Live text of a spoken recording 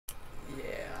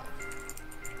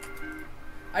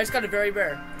I just got a very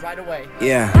rare right away.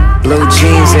 Yeah, blue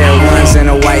jeans, Air Ones, and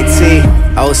a white tee.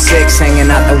 06 hanging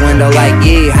out the window like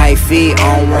yee. High feet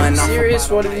on one. Are you serious?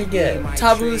 What did he get?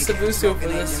 Tabu Sabusu for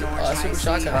this super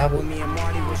shotgun.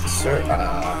 Sir,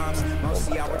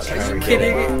 Are you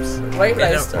kidding? Right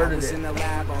when I started it.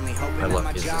 my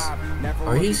luck is this.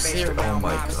 Are you serious? Oh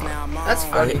my god. That's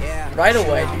funny. Right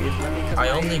away, dude. I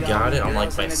only got it on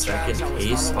like my second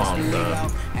case on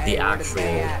the actual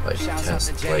like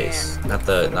test place. Not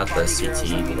the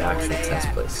CTE, but the actual test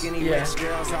place.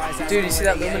 Yeah. Dude, you see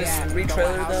that Luminous 3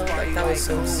 trailer though? Like that was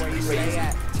so crazy.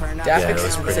 Yeah, it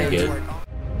was pretty good.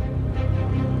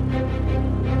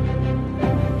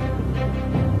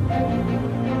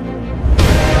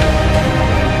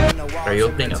 Are you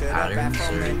opening up patterns,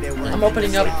 or? I'm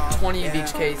opening up 20 of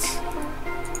each case.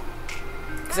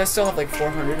 Because I still have like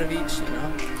 400 of each, you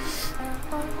know?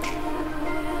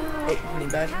 Oh, honey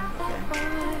badger? Okay.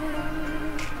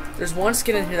 There's one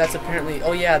skin in here that's apparently...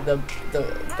 Oh yeah, the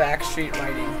backstreet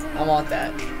writing. I want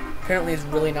that. Apparently it's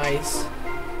really nice.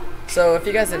 So if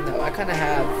you guys didn't know, I kind of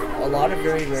have a lot of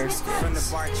very rare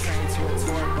skins.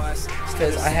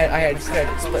 Because I had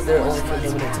credits, but they're only for a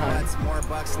limited time.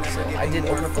 So I did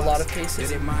open up a lot of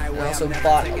cases, and I also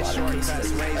bought a lot of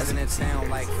cases.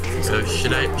 So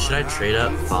should I trade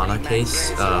up Fauna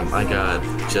case? I got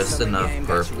just enough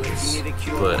purples,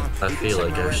 but I feel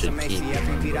like I should keep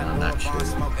them. I'm not sure.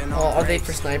 Oh, are they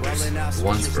for snipers?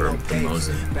 One's for the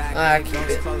Mosin. Keep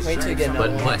it. Wait till you get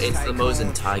another one. But it's the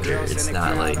Mosin Tiger. It's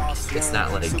not like the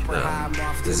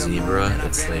zebra.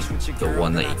 It's like the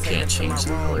one that you can't change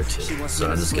the color to. So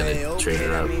I'm just gonna trade it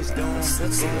up. Let's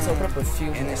open up a few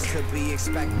more.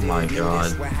 Oh my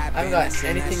god. I haven't got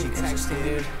anything interesting,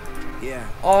 dude.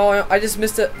 Oh, I just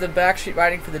missed the backstreet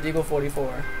riding for the Deagle 44.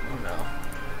 Oh no.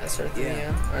 That's our 3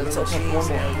 AM. Alright, let's open up one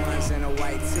more.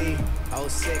 Oh,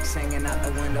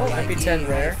 MP10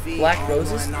 rare. Black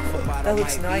roses? That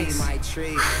looks nice.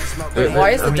 Wait,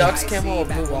 why is the Ducks camo a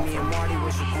blue waffle?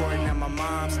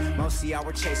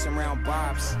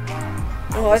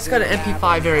 Oh, I just got an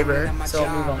MP5 very rare, so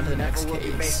I'll move on to the next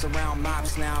case.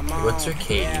 What's your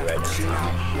KD right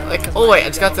now? Like, oh wait, I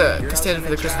just got the standard for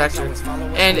the Chris Vector,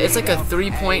 and it's like a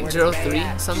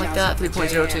 3.03, something like that,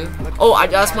 3.02. Oh,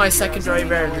 that's my secondary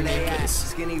rare in the main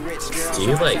case. Do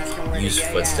you like use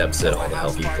footsteps at all to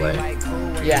help you play?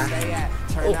 Yeah.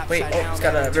 Oh wait, it's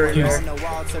got a very rare.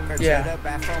 Yeah.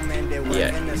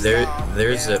 Yeah,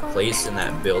 there's a place in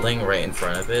that building right in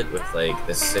front of it with like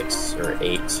the 6 or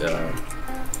 8.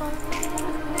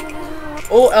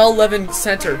 Oh, L11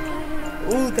 center.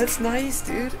 Ooh, that's nice,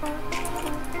 dude.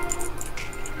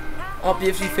 Oh,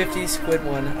 BFG50 squid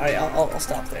one. Alright, I'll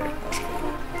stop there. That was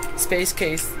cool. Space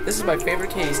case. This is my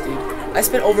favorite case, dude. I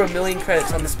spent over 1 million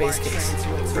credits on the space case.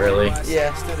 Really?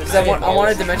 Yeah, because I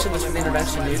wanted to mention this for the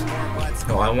intervention, dude.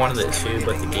 No, I wanted it too,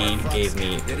 but the game gave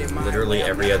me literally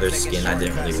every other skin I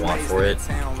didn't really want for it.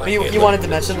 Like, you wanted to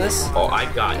mention this? Oh, I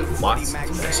got lots of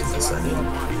dimensions. I mean,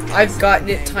 I've gotten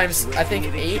it times, I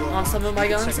think, 8 on some of my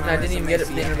guns, and I didn't even get it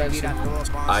for the intervention.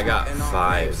 I got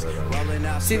 5 of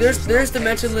them. See, there's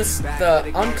Dimensionless,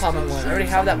 the uncommon one. I already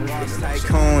have that one for the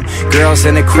intervention. Girls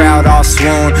in the crowd all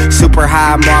swoon. Super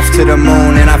high, I'm off to the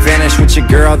moon. And I vanish with your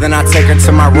girl, then I take her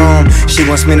to my room. She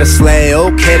wants me to slay,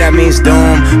 okay, that means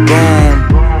doom, boom.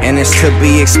 And it's to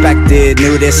be expected.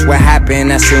 Knew this would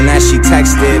happen as soon as she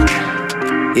texted.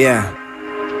 Yeah.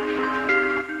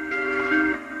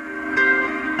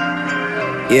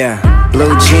 Yeah,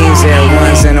 blue jeans, Air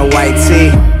Ones, and a white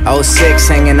tee. 06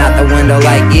 hanging out the window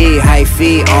like yee. High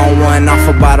feet on one, off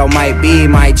a bottle might be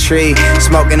my tree.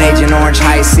 Smoking Agent Orange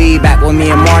High C. Back when me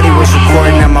and Marty was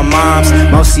recording at my mom's.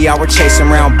 Most of y'all were chasing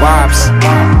around bops.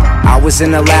 I was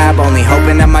in the lab, only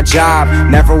hoping that my job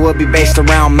never would be based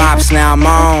around mops. Now I'm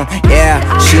on, yeah,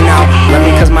 she know, love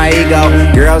me cause my ego.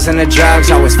 Girls and the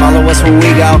drugs always follow us when we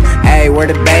go. Hey, where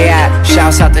the bay at?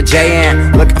 Shouts out to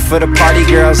JN. Looking for the party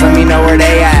girls, let me know where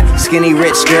they at. Skinny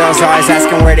rich girls always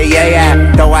asking where the yay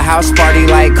at. Throw a house party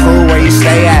like cool, where you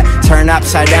stay at? Turn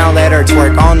upside down, let her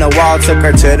twerk on the wall. Took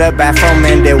her to the bathroom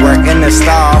and did work in the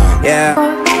stall, yeah.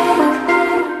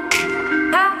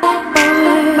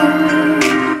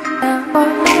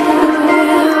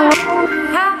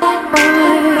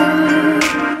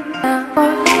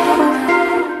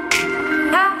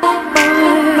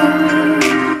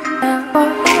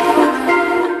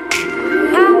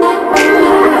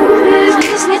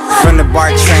 From the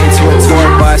BART train to a tour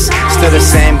bus, Still the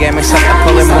same game except I'm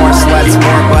pulling more sluts,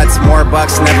 more butts, more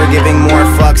bucks, never giving more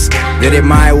fucks. Did it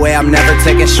my way, I'm never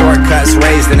taking shortcuts.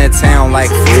 Raised in a town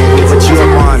like fool. What you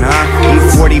up on,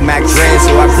 huh? E40 Mac Dre's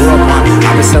who I grew up on.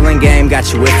 I've been selling game,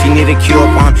 got you if you need a cue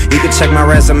up on. You can check my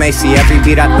resume, see every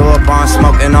beat I throw up on.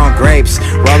 Smoking on grapes,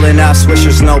 rolling up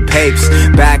swishers, no papes.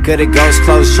 Back of the ghost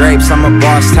closed drapes, I'm a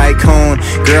boss tycoon.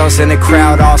 Girls in the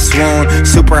crowd all swoon.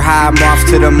 Super high, I'm off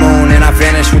to the moon. And I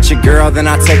vanish with your girl, then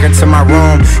I take her to my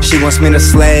room. She wants me to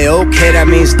slay, okay, that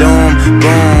means doom,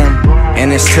 boom.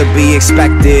 And it's to be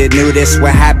expected. Knew this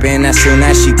would happen as soon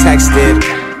as she texted.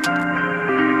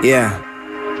 Yeah.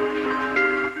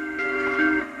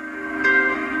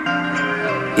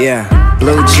 Yeah.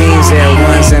 Blue jeans, Air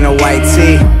Ones, and a white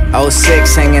tee.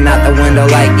 06 hanging out the window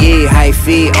like ye. High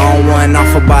feet on one,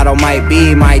 off a bottle might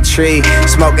be my tree.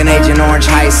 Smoking Agent Orange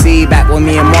High C. Back when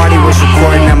me and Marty was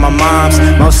recording at my mom's.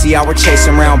 Most of y'all were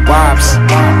chasing around bops.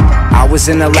 I was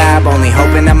in the lab only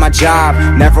hoping that my job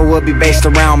never would be based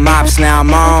around mops. Now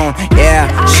I'm on, yeah,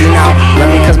 she know,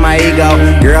 love me cause my ego.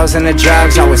 Girls and the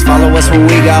drugs always follow us when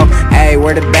we go. Hey,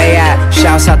 where the bay at?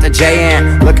 Shouts out to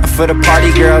JN. Looking for the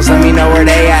party girls, let me know where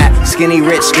they at. Skinny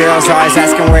rich girls always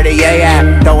asking where the yay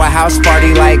at. Throw a house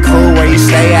party like cool, where you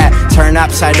stay at? Turn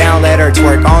upside down, let her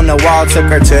twerk on the wall. Took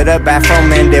her to the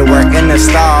bathroom and did work in the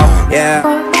stall, yeah.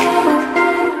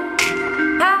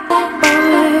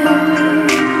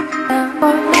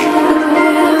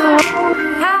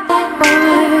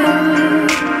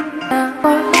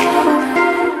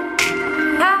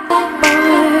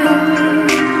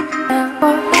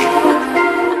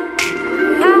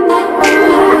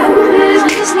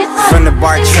 From the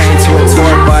BART train to a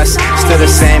tour bus, still the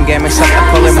same game except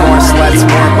I'm pulling more sluts,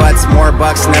 more butts, more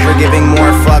bucks, never giving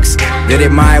more fucks. Did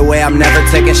it my way, I'm never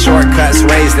taking shortcuts.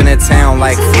 Raised in a town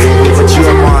like fool. What you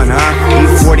up on,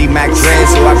 huh? E40 Mac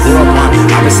Dre's who I grew up on.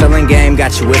 I've been selling game,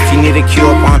 got you if you need a cue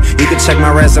up on. You can check my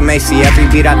resume, see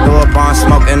every beat I throw up on.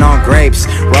 Smoking on grapes,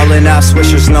 rolling up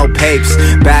swishers, no papes.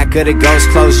 Back of the ghost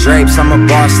closed drapes, I'm a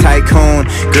boss tycoon.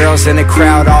 Girls in the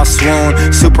crowd all swoon.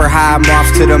 Super high, I'm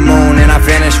off to the moon. And I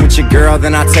vanish with your girl,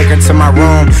 then I take her to my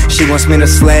room. She wants me to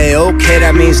slay, okay,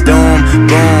 that means doom,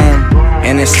 boom.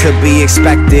 And it's to be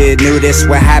expected. Knew this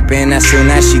would happen as soon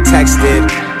as she texted.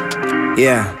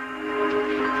 Yeah.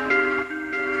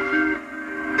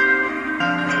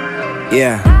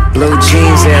 Yeah. Blue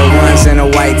jeans, Air Ones, and a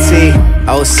white tee.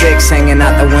 06 hanging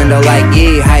out the window like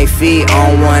ye. High feet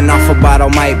on one, off a bottle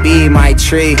might be my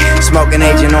tree. Smoking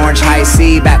Agent Orange High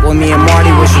C. Back when me and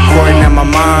Marty was recording at my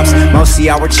mom's. Most of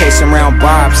y'all were chasing around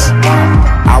bops.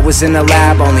 I was in the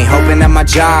lab only hoping that my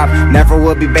job never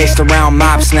would be based around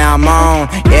mops. Now I'm on,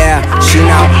 yeah, she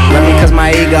know, love me cause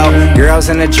my ego. Girls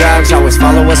and the drugs always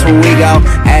follow us when we go.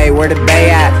 Hey, where the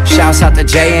bay at? Shouts out to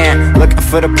JN. Looking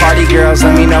for the party girls,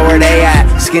 let me know where they at.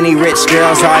 Skinny rich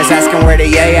girls always asking where the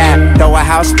yay at. Throw a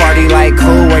house party like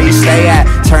cool, where you stay at?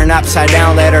 Turn upside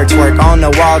down, let her twerk on the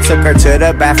wall. Took her to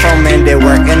the bathroom and did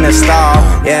work in the stall,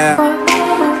 yeah.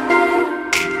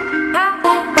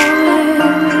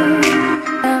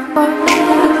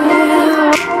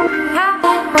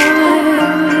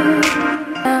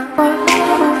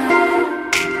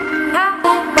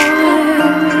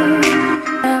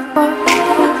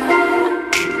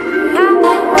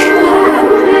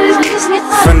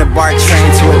 From the BART train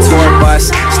to a tour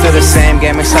bus, still the same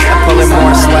game except I'm pulling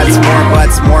more sluts, more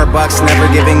butts, more bucks, never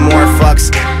giving more fucks.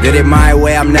 Did it my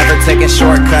way, I'm never taking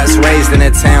shortcuts. Raised in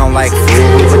a town like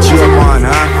fool. What you up on,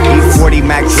 huh? E40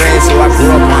 Mac Dre's who I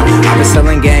grew up on. I've been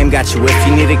selling game, got you if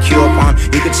you need a cue up on.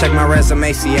 You can check my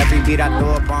resume, see every beat I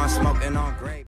throw up on. Smoking on